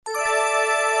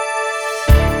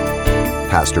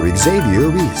Pastor Xavier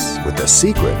Reese with the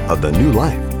secret of the new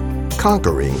life,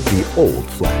 conquering the old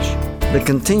flesh. The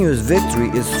continuous victory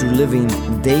is through living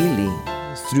daily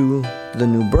through the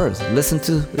new birth. Listen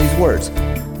to these words.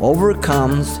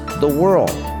 Overcomes the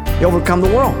world. You overcome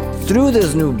the world through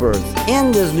this new birth,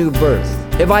 in this new birth.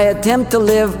 If I attempt to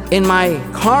live in my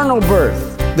carnal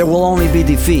birth, there will only be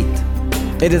defeat.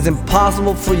 It is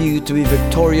impossible for you to be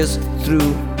victorious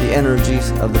through the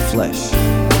energies of the flesh.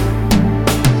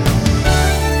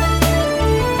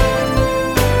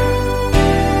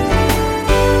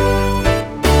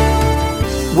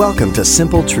 Welcome to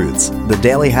Simple Truths, the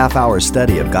daily half-hour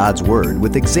study of God's Word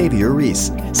with Xavier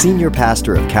Reese, Senior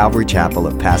Pastor of Calvary Chapel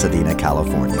of Pasadena,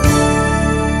 California.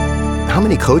 How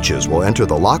many coaches will enter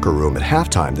the locker room at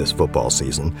halftime this football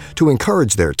season to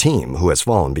encourage their team who has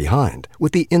fallen behind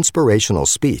with the inspirational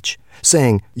speech,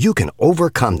 saying, "You can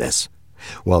overcome this"?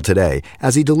 Well, today,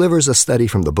 as he delivers a study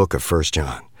from the book of 1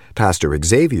 John, Pastor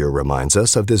Xavier reminds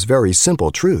us of this very simple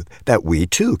truth that we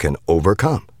too can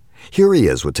overcome. Here he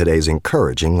is with today's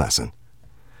encouraging lesson.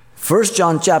 1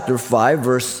 John chapter 5,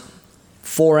 verse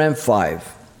 4 and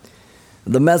 5.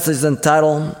 The message is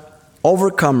entitled,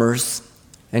 Overcomers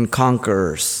and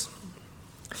Conquerors.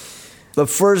 The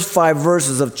first 5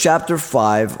 verses of chapter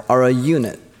 5 are a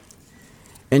unit.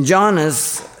 And John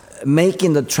is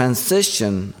making the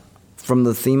transition from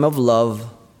the theme of love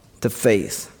to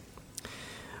faith,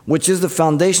 which is the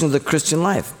foundation of the Christian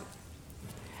life.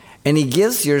 And he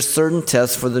gives here certain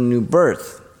tests for the new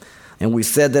birth. And we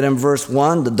said that in verse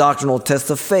 1, the doctrinal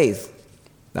test of faith.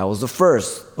 That was the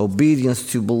first. Obedience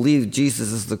to believe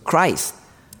Jesus is the Christ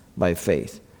by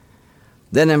faith.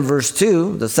 Then in verse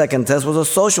 2, the second test was a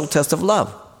social test of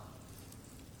love.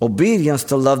 Obedience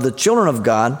to love the children of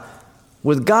God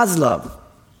with God's love.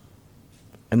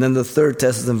 And then the third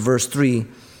test is in verse 3,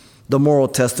 the moral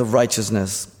test of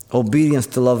righteousness. Obedience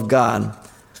to love God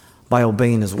by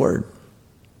obeying His word.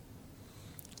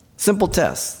 Simple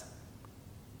test.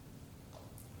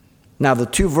 Now the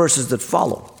 2 verses that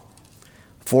follow,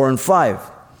 4 and 5,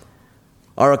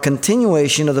 are a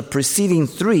continuation of the preceding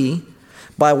 3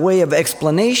 by way of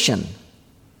explanation,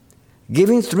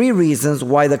 giving 3 reasons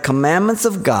why the commandments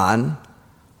of God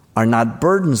are not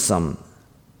burdensome,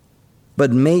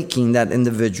 but making that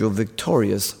individual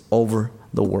victorious over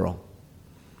the world.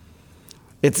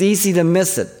 It's easy to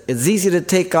miss it. It's easy to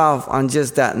take off on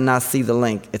just that and not see the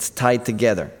link. It's tied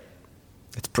together.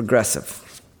 It's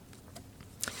progressive.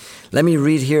 Let me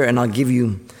read here and I'll give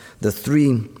you the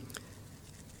 3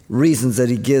 reasons that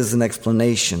he gives an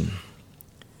explanation.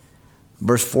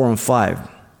 Verse 4 and 5.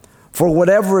 For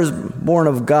whatever is born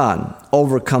of God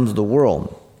overcomes the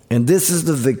world. And this is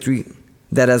the victory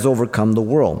that has overcome the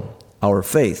world, our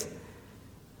faith.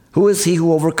 Who is he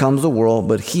who overcomes the world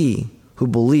but he who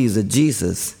believes that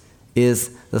Jesus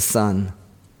is the Son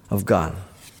of God?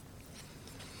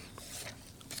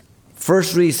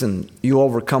 First reason you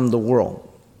overcome the world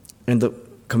and the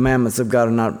commandments of God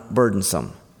are not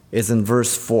burdensome is in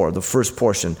verse 4, the first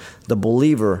portion. The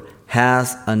believer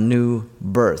has a new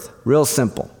birth. Real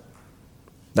simple.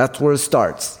 That's where it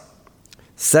starts.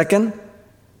 Second,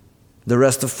 the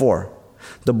rest of 4.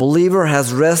 The believer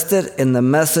has rested in the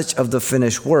message of the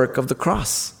finished work of the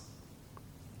cross.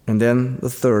 And then the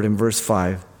third, in verse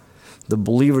 5, the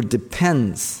believer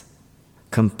depends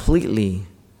completely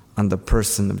on the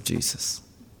person of Jesus.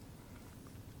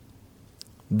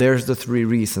 There's the 3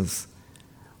 reasons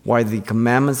why the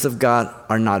commandments of God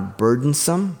are not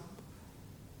burdensome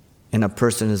and a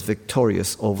person is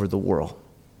victorious over the world.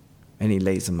 And he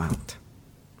lays them out.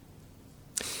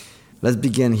 Let's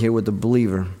begin here with the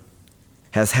believer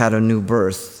has had a new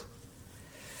birth.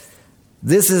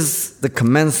 This is the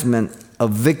commencement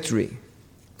of victory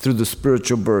through the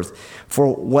spiritual birth.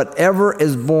 For whatever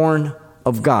is born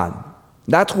of God,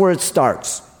 that's where it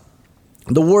starts.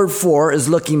 The word "for" is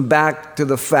looking back to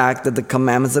the fact that the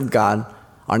commandments of God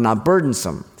are not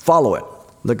burdensome. Follow it.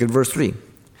 Look at verse 3.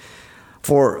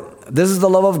 For this is the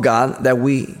love of God, that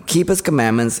we keep His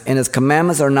commandments, and His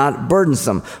commandments are not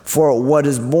burdensome. For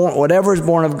whatever is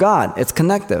born of God, it's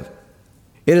connective.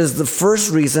 It is the first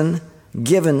reason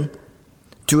given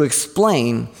to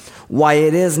explain why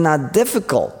it is not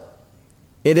difficult.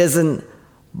 It isn't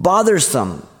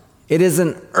bothersome. It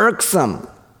isn't irksome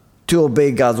to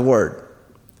obey God's word.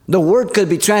 The word could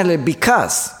be translated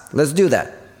because. Let's do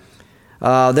that.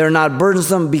 They're not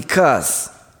burdensome because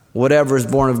whatever is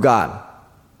born of God.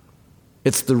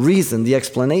 It's the reason, the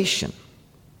explanation.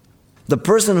 The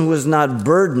person who is not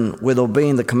burdened with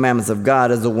obeying the commandments of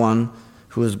God is the one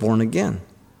who is born again.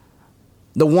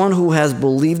 The one who has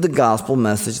believed the gospel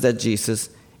message that Jesus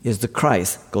is the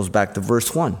Christ. Goes back to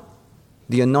verse 1.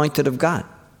 The anointed of God.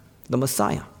 the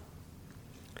Messiah.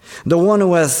 The one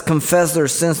who has confessed their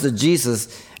sins to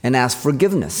Jesus and asked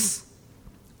forgiveness.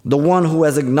 The one who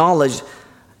has acknowledged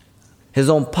his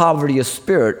own poverty of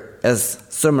spirit, as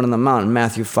Sermon on the Mount in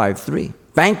Matthew 5:3.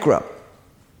 Bankrupt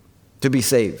to be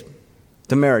saved,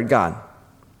 to merit God.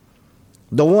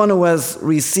 The one who has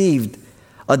received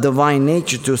a divine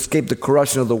nature to escape the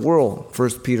corruption of the world,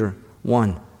 1 Peter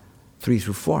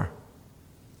 1:3-4.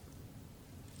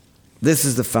 This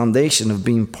is the foundation of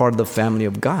being part of the family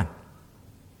of God.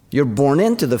 You're born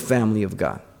into the family of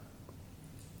God.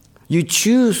 You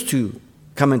choose to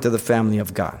come into the family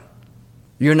of God.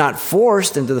 You're not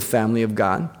forced into the family of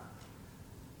God.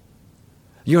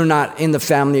 You're not in the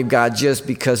family of God just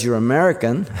because you're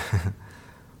American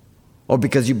or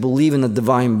because you believe in a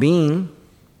divine being,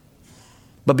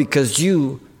 but because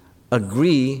you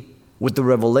agree with the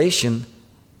revelation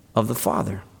of the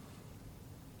Father.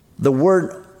 The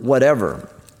word whatever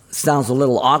sounds a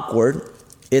little awkward.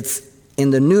 It's in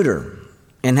the neuter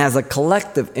and has a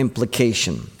collective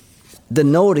implication,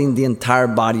 denoting the entire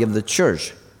body of the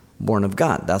church, born of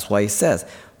God. That's why he says,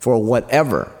 for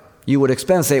whatever. You would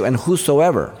expect and say, and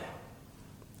whosoever.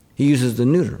 He uses the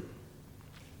neuter.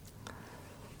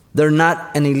 They're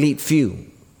not an elite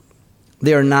few.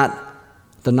 They are not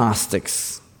the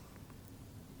Gnostics.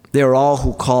 They are all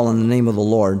who call on the name of the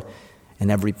Lord and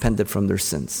have repented from their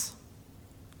sins.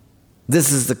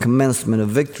 This is the commencement of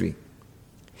victory.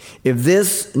 If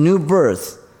this new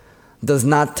birth does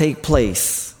not take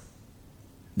place,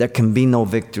 there can be no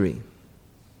victory.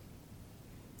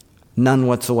 None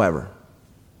whatsoever.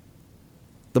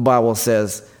 The Bible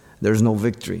says there's no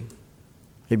victory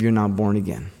if you're not born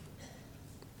again.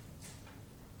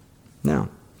 Now,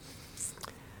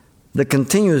 the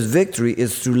continuous victory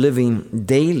is through living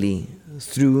daily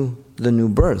through the new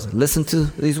birth. Listen to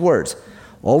these words.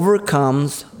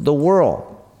 Overcomes the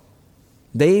world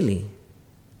daily.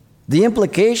 The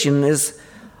implication is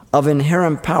of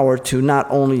inherent power to not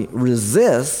only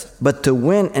resist, but to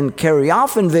win and carry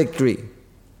off in victory.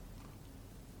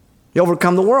 You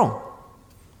overcome the world.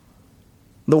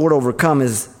 The word overcome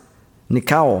is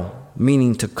nikao,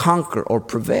 meaning to conquer or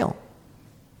prevail.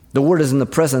 The word is in the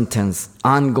present tense,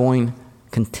 ongoing,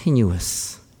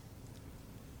 continuous.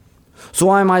 So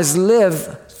I must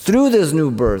live through this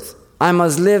new birth. I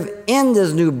must live in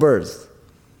this new birth.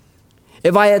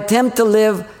 If I attempt to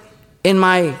live in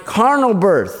my carnal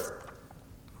birth,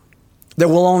 there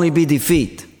will only be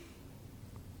defeat.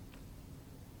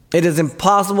 It is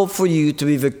impossible for you to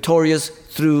be victorious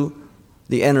through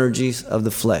the energies of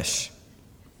the flesh.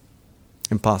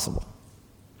 Impossible.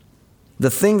 The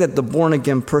thing that the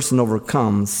born-again person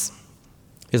overcomes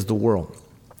is the world,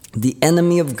 the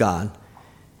enemy of God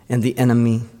and the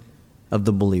enemy of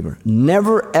the believer.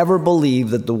 Never ever believe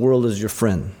that the world is your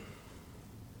friend.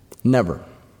 Never.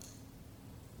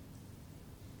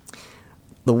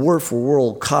 The word for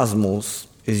world, cosmos,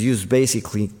 is used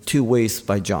basically two ways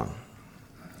by John.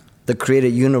 The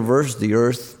created universe, the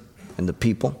earth, and the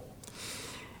people.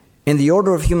 And the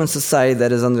order of human society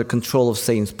that is under control of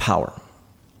Satan's power,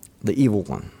 the evil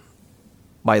one,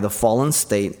 by the fallen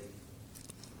state.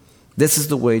 This is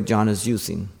the way John is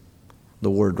using the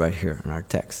word right here in our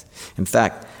text. In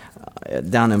fact,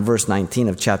 down in verse 19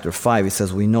 of chapter 5, he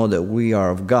says, we know that we are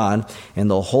of God, and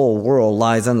the whole world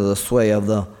lies under the sway of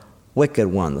the wicked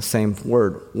one. The same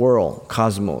word, world,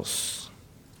 cosmos.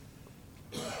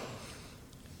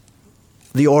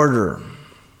 The order.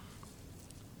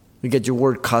 You get your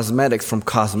word cosmetics from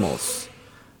cosmos.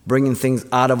 Bringing things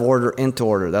out of order into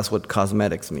order. That's what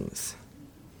cosmetics means.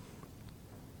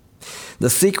 The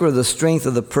secret of the strength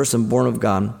of the person born of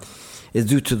God is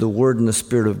due to the Word and the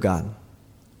Spirit of God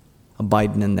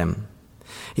abiding in them.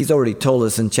 He's already told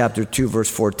us in chapter 2, verse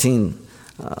 14,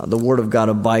 the Word of God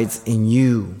abides in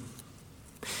you.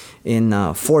 In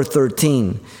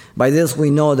 4:13, by this we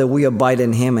know that we abide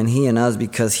in Him and He in us,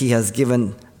 because He has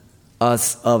given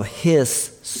us of His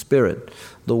Spirit.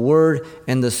 The Word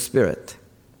and the Spirit.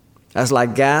 That's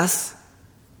like gas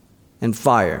and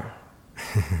fire.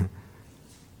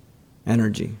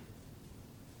 Energy.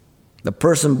 The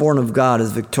person born of God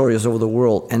is victorious over the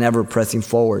world and ever pressing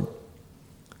forward.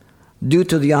 Due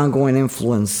to the ongoing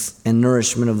influence and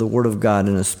nourishment of the Word of God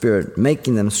and the Spirit,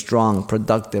 making them strong,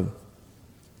 productive,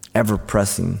 ever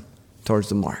pressing towards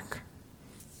the mark.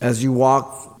 As you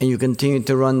walk and you continue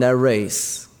to run that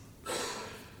race,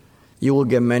 you will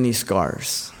get many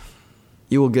scars.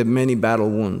 You will get many battle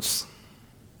wounds.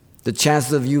 The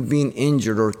chances of you being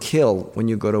injured or killed when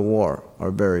you go to war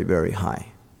are very, very high.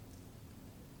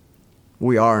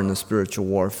 We are in a spiritual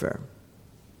warfare.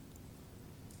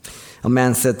 A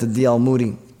man said to D.L.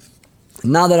 Moody,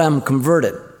 now that I'm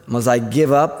converted, must I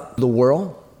give up the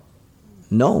world?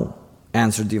 No,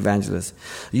 answered the evangelist.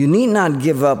 You need not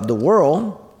give up the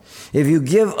world. If you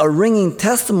give a ringing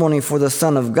testimony for the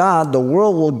Son of God, the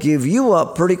world will give you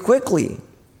up pretty quickly.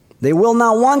 They will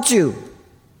not want you.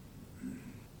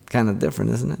 Kind of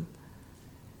different, isn't it?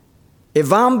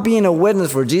 If I'm being a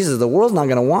witness for Jesus, the world's not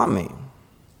going to want me.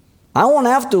 I won't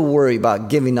have to worry about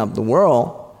giving up the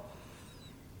world.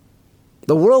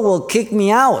 The world will kick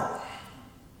me out.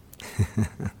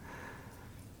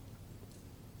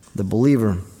 The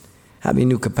believer, having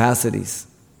new capacities,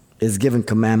 is given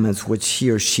commandments which he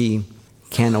or she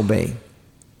can obey.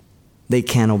 They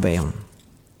can obey them.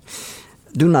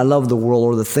 Do not love the world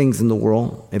or the things in the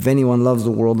world. If anyone loves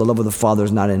the world, the love of the Father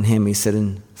is not in him, he said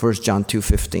in 1 John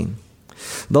 2:15.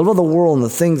 The love of the world and the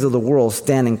things of the world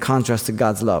stand in contrast to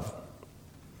God's love.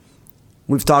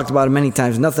 We've talked about it many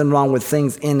times. Nothing wrong with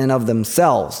things in and of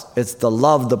themselves. It's the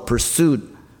love, the pursuit,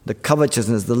 the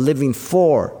covetousness, the living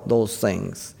for those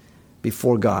things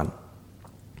before God.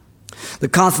 The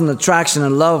constant attraction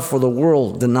and love for the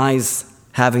world denies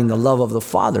having the love of the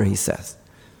Father, he says.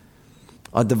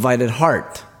 A divided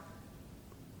heart.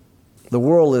 The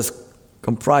world is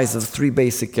comprised of three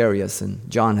basic areas, and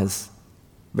John has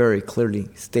very clearly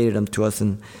stated them to us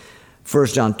in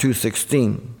 1 John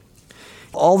 2:16.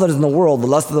 All that is in the world, the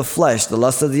lust of the flesh, the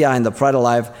lust of the eye, and the pride of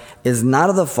life, is not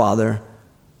of the Father,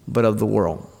 but of the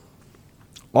world.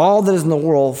 All that is in the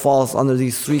world falls under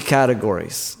these three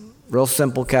categories. Real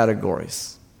simple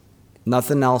categories.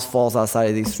 Nothing else falls outside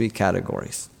of these three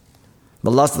categories.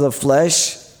 The lust of the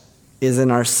flesh is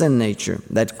in our sin nature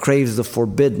that craves the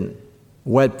forbidden.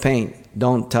 Wet paint,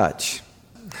 don't touch.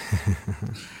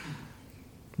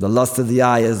 The lust of the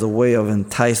eye is a way of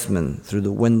enticement through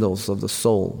the windows of the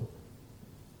soul.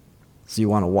 So you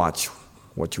want to watch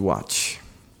what you watch.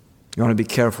 You want to be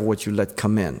careful what you let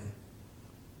come in,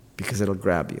 because it'll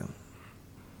grab you.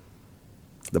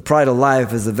 The pride of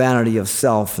life is the vanity of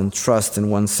self and trust in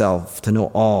oneself to know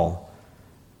all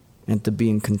and to be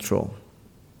in control.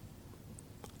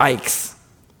 Ikes.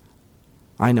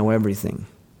 I know everything.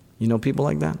 You know people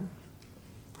like that?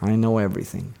 I know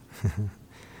everything.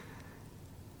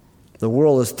 The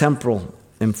world is temporal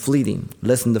and fleeting.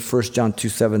 Listen to 1 John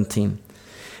 2:17.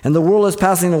 And the world is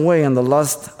passing away and the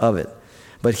lust of it,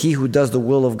 but he who does the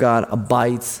will of God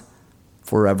abides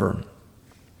forever.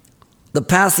 The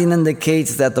passing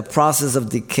indicates that the process of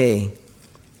decay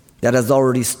that has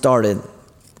already started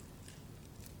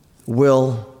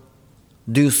will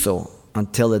do so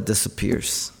until it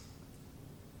disappears.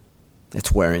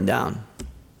 It's wearing down.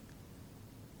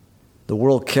 The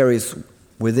world carries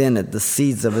within it the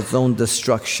seeds of its own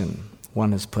destruction,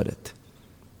 one has put it.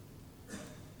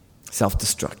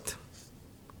 Self-destruct.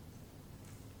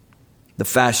 The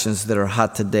fashions that are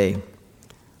hot today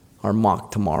are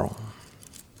mocked tomorrow.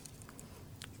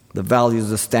 The values,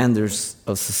 the standards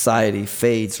of society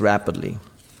fades rapidly,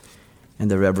 and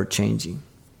they're ever changing.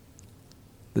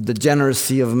 The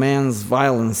degeneracy of man's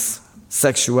violence,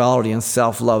 sexuality, and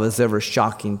self-love is ever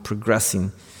shocking,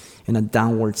 progressing in a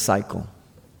downward cycle.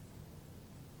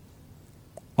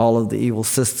 All of the evil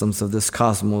systems of this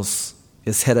cosmos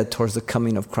is headed towards the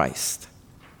coming of Christ.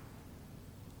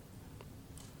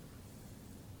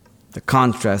 The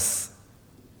contrast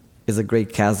is a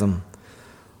great chasm.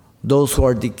 Those who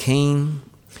are decaying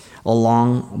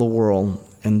along the world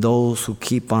and those who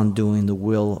keep on doing the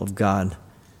will of God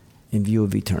in view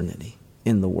of eternity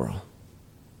in the world.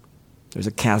 There's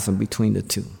a chasm between the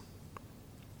two.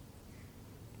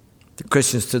 The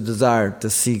Christians to desire to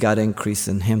see God increase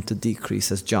and him to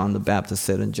decrease, as John the Baptist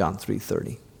said in John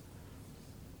 3:30.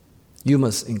 You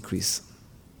must increase,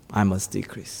 I must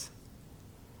decrease.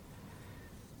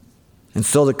 And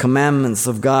so the commandments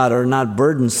of God are not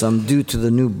burdensome due to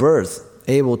the new birth,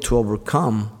 able to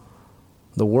overcome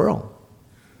the world.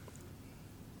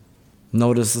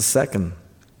 Notice the second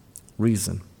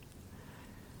reason.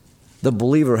 The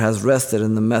believer has rested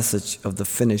in the message of the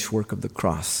finished work of the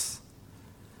cross.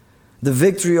 The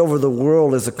victory over the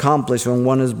world is accomplished when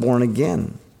one is born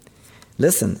again.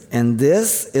 Listen, and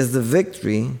this is the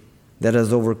victory that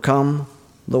has overcome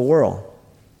the world.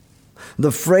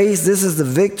 The phrase, this is the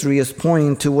victory, is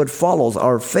pointing to what follows,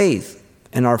 our faith.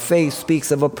 And our faith speaks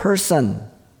of a person.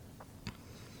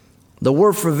 The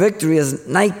word for victory is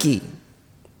Nike.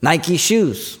 Nike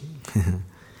shoes.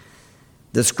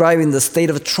 Describing the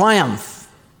state of triumph.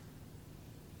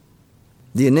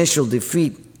 The initial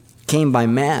defeat came by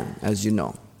man, as you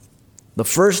know. The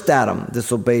first Adam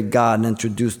disobeyed God and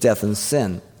introduced death and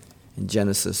sin in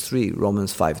Genesis 3,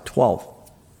 Romans 5:12.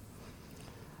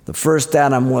 The first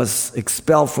Adam was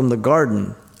expelled from the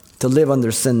garden to live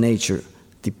under sin nature,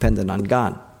 dependent on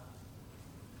God.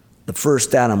 The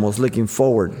first Adam was looking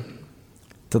forward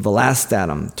to the last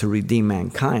Adam to redeem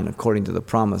mankind, according to the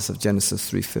promise of Genesis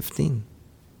 3:15.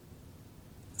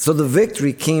 So the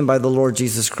victory came by the Lord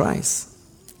Jesus Christ.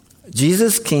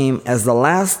 Jesus came as the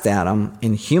last Adam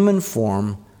in human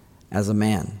form as a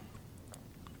man.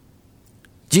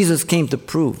 Jesus came to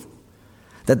prove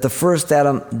that the first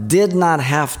Adam did not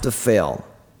have to fail,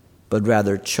 but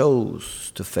rather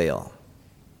chose to fail.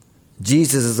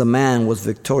 Jesus as a man was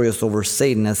victorious over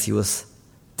Satan as he was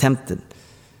tempted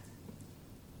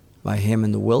by him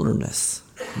in the wilderness.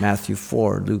 Matthew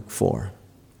 4, Luke 4.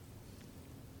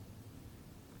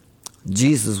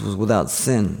 Jesus was without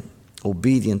sin,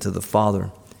 obedient to the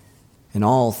Father in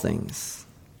all things.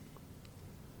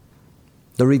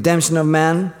 The redemption of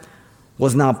man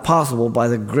was now possible by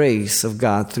the grace of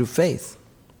God through faith.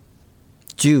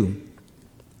 Jew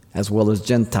as well as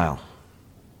Gentile,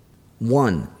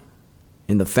 one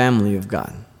in the family of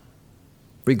God,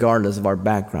 regardless of our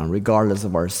background, regardless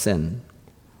of our sin,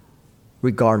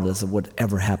 regardless of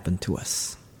whatever happened to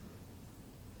us.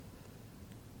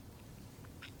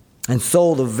 And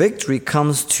so the victory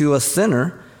comes to a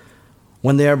sinner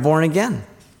when they are born again.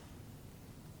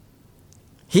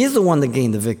 He is the one that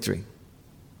gained the victory.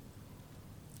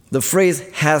 The phrase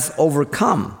 "has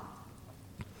overcome"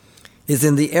 is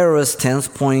in the aorist tense,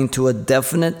 pointing to a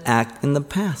definite act in the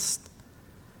past.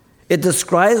 It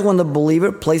describes when the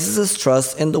believer places his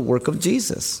trust in the work of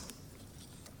Jesus.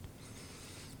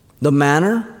 The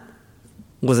manner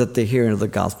was at the hearing of the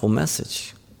gospel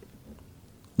message.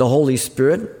 The Holy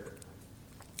Spirit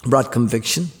brought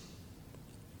conviction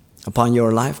upon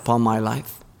your life, upon my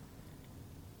life.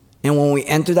 And when we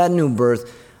enter that new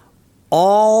birth,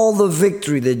 all the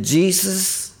victory that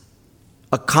Jesus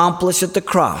accomplished at the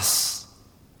cross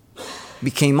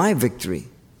became my victory.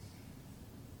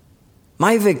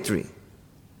 My victory.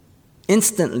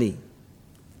 Instantly.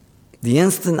 The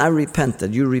instant I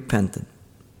repented, you repented.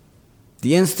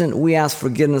 The instant we asked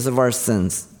forgiveness of our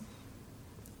sins,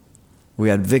 we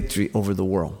had victory over the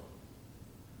world.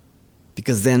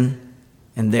 Because then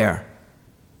and there,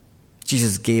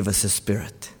 Jesus gave us His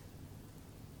Spirit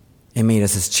and made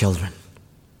us His children.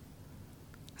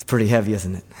 It's pretty heavy,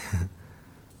 isn't it?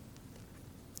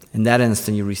 In that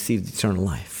instant, you received eternal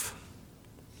life.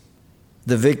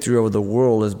 The victory over the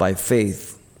world is by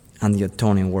faith on the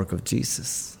atoning work of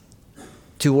Jesus.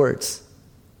 2 words: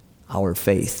 our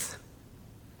faith.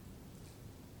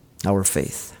 Our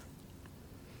faith.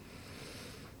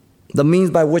 The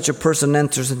means by which a person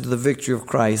enters into the victory of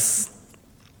Christ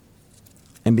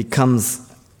and becomes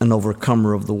an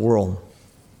overcomer of the world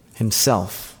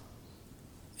himself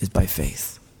is by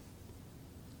faith.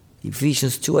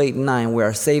 Ephesians 2:8-9, we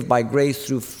are saved by grace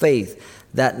through faith,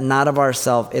 that not of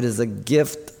ourselves, it is a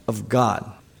gift of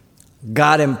God.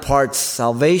 God imparts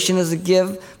salvation as a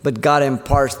gift, but God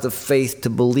imparts the faith to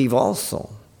believe also.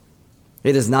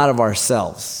 It is not of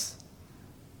ourselves.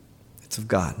 It's of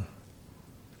God.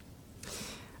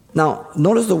 Now,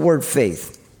 notice the word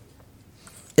faith.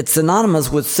 It's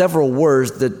synonymous with several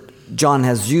words that John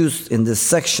has used in this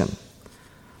section.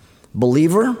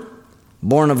 Believer,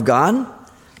 born of God,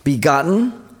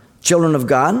 begotten, children of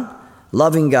God,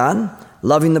 loving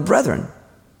the brethren.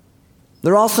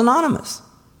 They're all synonymous.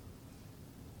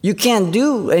 You can't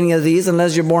do any of these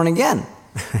unless you're born again.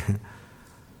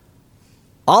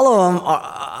 All of them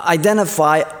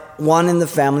identify one in the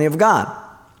family of God,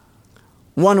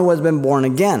 one who has been born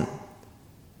again.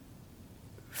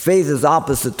 Faith is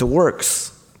opposite to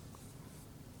works.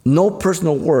 No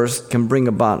personal works can bring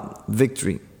about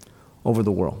victory over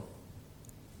the world.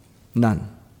 None.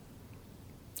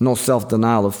 No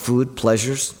self-denial of food,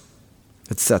 pleasures,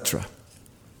 etc.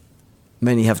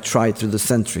 Many have tried through the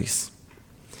centuries.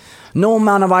 No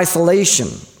amount of isolation,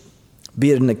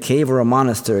 be it in a cave or a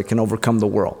monastery, can overcome the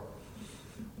world.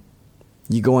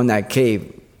 You go in that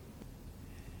cave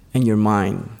and your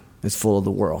mind is full of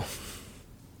the world.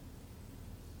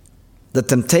 The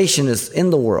temptation is in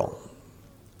the world,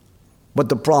 but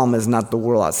the problem is not the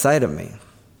world outside of me.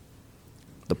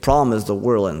 The problem is the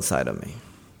world inside of me.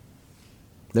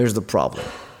 There's the problem.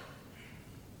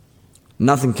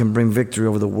 Nothing can bring victory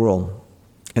over the world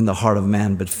in the heart of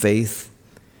man but faith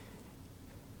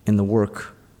in the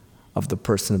work of the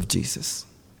person of Jesus.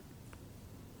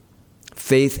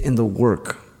 Faith in the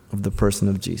work of the person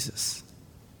of Jesus.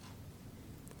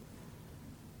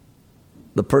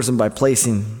 The person, by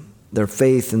placing their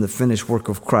faith in the finished work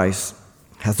of Christ,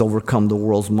 has overcome the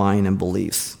world's mind and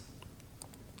beliefs.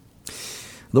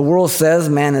 The world says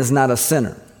man is not a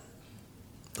sinner.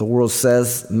 The world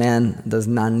says man does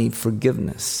not need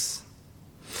forgiveness.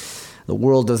 The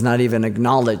world does not even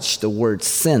acknowledge the word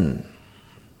sin.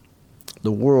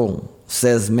 The world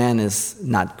says man is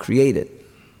not created.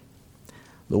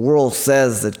 The world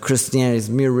says that Christianity is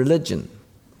mere religion.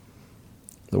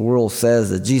 The world says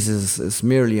that Jesus is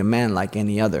merely a man like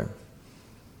any other.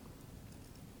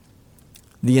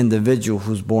 The individual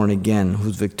who's born again,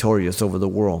 who's victorious over the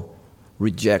world,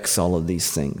 rejects all of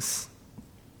these things,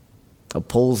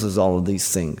 opposes all of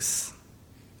these things.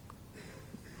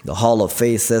 The Hall of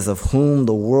Faith says, of whom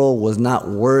the world was not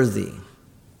worthy.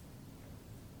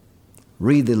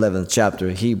 Read the 11th chapter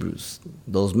of Hebrews.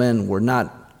 Those men were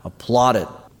not applauded,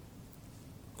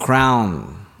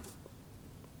 crowned,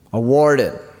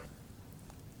 awarded.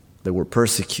 They were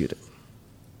persecuted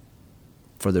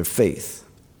for their faith.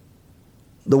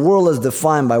 The world is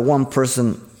defined by one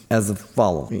person as the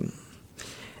following.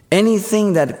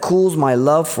 Anything that cools my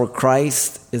love for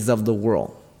Christ is of the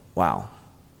world. Wow.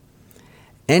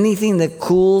 Anything that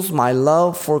cools my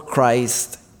love for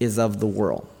Christ is of the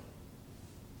world.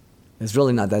 It's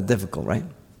really not that difficult, right?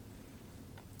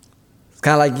 It's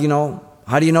kind of like,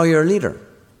 how do you know you're a leader?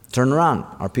 Turn around.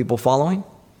 Are people following?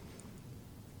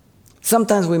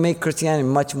 Sometimes we make Christianity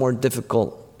much more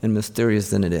difficult and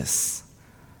mysterious than it is.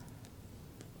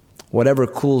 Whatever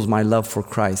cools my love for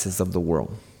Christ is of the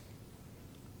world.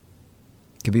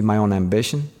 It could be my own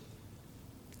ambition,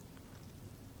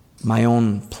 my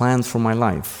own plans for my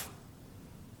life,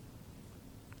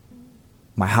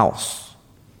 my house,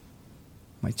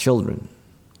 my children,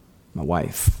 my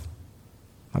wife,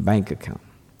 my bank account,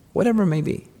 whatever it may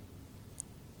be.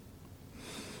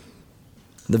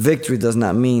 The victory does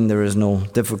not mean there is no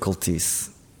difficulties.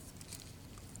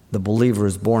 The believer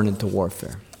is born into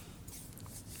warfare.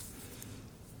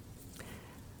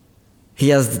 He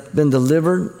has been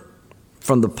delivered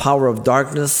from the power of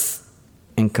darkness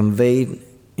and conveyed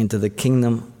into the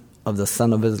kingdom of the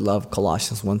Son of His love,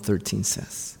 Colossians 1:13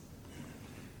 says.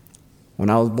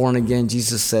 When I was born again,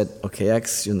 Jesus said, okay,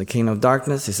 X, you're in the kingdom of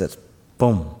darkness. He said,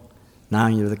 boom, now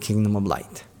you're the kingdom of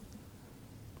light.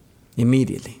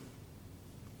 Immediately.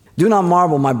 Do not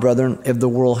marvel, my brethren, if the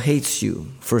world hates you,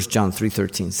 1 John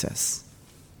 3:13 says.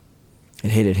 It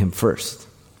hated him first.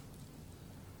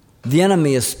 The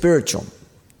enemy is spiritual.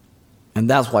 And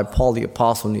that's why Paul the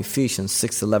Apostle in Ephesians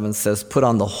 6:11 says, put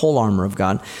on the whole armor of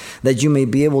God, that you may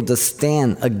be able to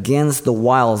stand against the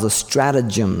wiles, the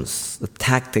stratagems, the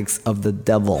tactics of the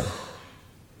devil.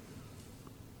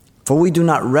 For we do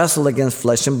not wrestle against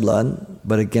flesh and blood,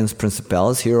 but against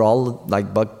principalities. Here all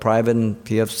like buck private and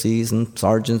PFCs and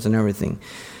sergeants and everything.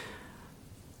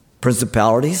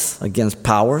 Principalities, against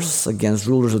powers, against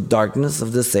rulers of darkness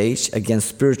of this age, against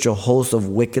spiritual hosts of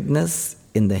wickedness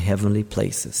in the heavenly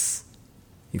places.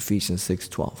 Ephesians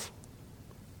 6:12.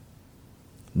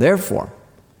 Therefore,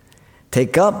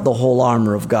 take up the whole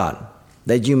armor of God,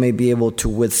 that you may be able to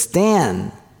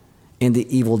withstand in the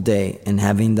evil day, and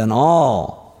having done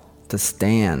all, to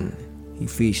stand.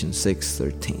 Ephesians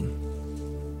 6:13.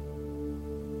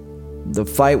 The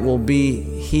fight will be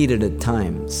heated at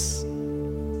times.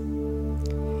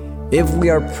 If we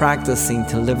are practicing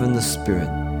to live in the Spirit,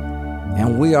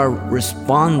 and we are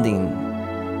responding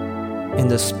in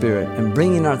the Spirit and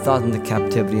bringing our thoughts into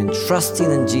captivity and trusting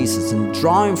in Jesus and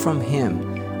drawing from Him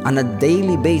on a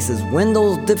daily basis, when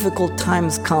those difficult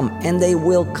times come, and they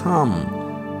will come,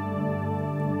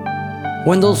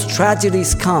 when those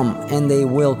tragedies come, and they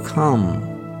will come,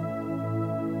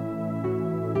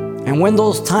 and when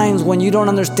those times when you don't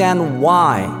understand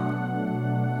why,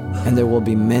 and there will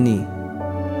be many,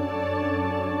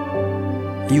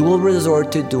 you will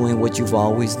resort to doing what you've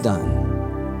always done,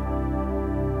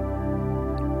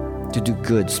 to do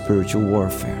good spiritual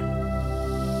warfare.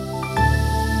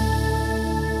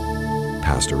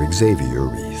 Pastor Xavier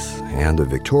Reese, and the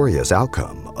victorious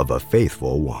outcome of a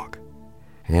faithful walk.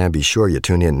 And be sure you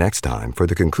tune in next time for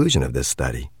the conclusion of this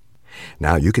study.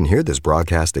 Now you can hear this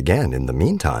broadcast again in the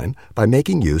meantime by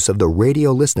making use of the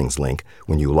radio listings link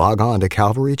when you log on to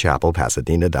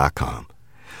CalvaryChapelPasadena.com.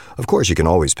 Of course, you can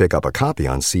always pick up a copy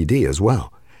on CD as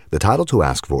well. The title to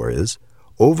ask for is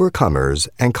Overcomers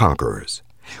and Conquerors.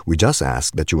 We just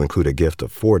ask that you include a gift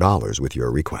of $4 with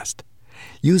your request.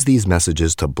 Use these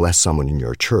messages to bless someone in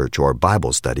your church or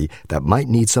Bible study that might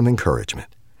need some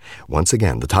encouragement. Once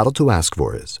again, the title to ask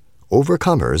for is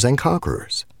Overcomers and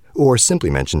Conquerors, or simply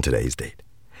mention today's date.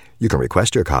 You can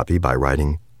request your copy by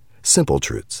writing Simple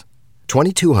Truths,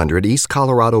 2200 East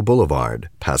Colorado Boulevard,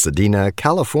 Pasadena,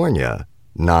 California,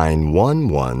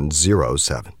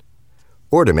 91107.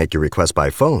 Or to make your request by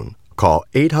phone, call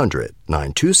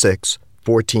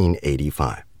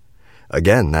 800-926-1485.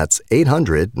 Again, that's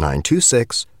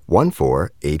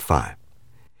 800-926-1485.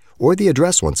 Or the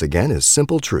address once again is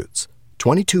Simple Truths,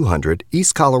 2200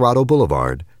 East Colorado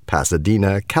Boulevard,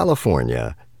 Pasadena,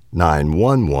 California,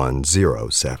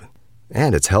 91107.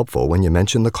 And it's helpful when you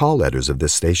mention the call letters of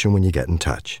this station when you get in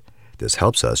touch. This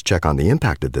helps us check on the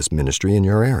impact of this ministry in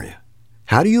your area.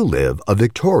 How do you live a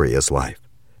victorious life?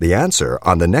 The answer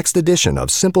on the next edition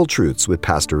of Simple Truths with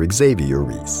Pastor Xavier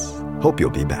Reese. Hope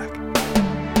you'll be back.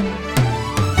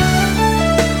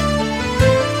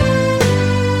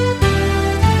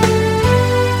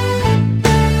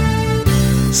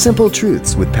 Simple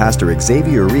Truths with Pastor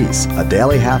Xavier Reese, a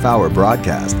daily half-hour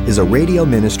broadcast, is a radio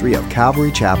ministry of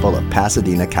Calvary Chapel of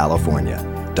Pasadena, California.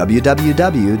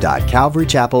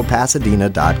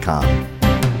 www.calvarychapelpasadena.com.